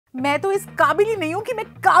मैं तो इस काबिल ही नहीं हूं कि मैं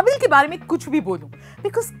काबिल के बारे में कुछ भी बोलूं,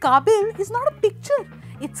 बिकॉज काबिल is not a picture,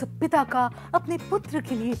 it's a पिता का अपने पुत्र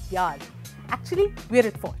के लिए प्यार. Actually, we're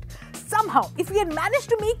at fault. Somehow, if we had managed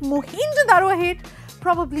to make Mohenjo-daro a hit,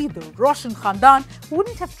 probably the Roshan Khandan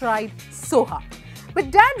wouldn't have tried so hard.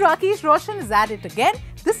 But Dad Hrithik Roshan is at it again,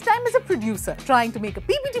 this time as a producer, trying to make a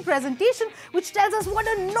PPT presentation which tells us what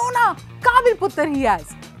a nona Kaabil putr he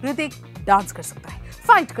has. Hrithik dance kar sakta hai,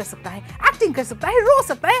 fight kar sakta hai, acting kar sakta hai, ro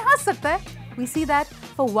sakta hai, has sakta hai. We see that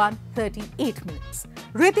for 138 minutes.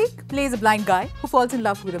 Hrithik plays a blind guy who falls in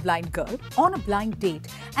love with a blind girl on a blind date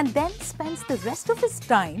and then spends the rest of his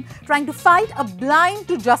time trying to fight a blind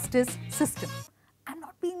to justice system. I'm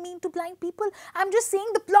not being mean to blind people, I'm just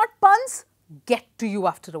saying the plot puns get to you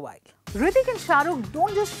after a while. Hrithik and Shah Rukh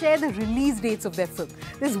don't just share the release dates of their film.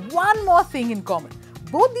 There's one more thing in common.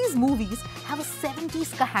 Both these movies have a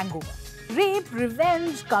 70s ka hangover. Rape,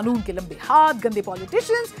 revenge, कानून के लंबे हाथ, गंदे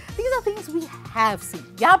politicians, these are things we have seen.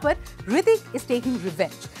 यहाँ पर Hrithik is taking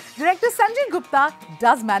revenge. Director Sanjay Gupta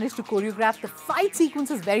does manage to choreograph the fight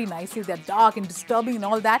sequences very nicely. They're dark and disturbing and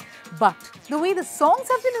all that. But the way the songs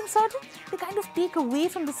have been inserted, they kind of take away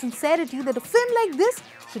from the sincerity that a film like this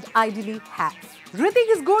should ideally have. Hrithik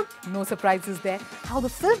is good, no surprises there. How the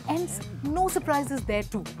film ends, no surprises there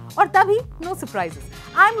too. Or tabhi, no surprises.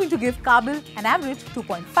 I'm going to give Kaabil an average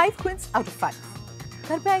 2.5 quints out of 5.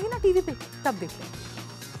 घर पे आएगी ना TV पे, तब देख लेंगे.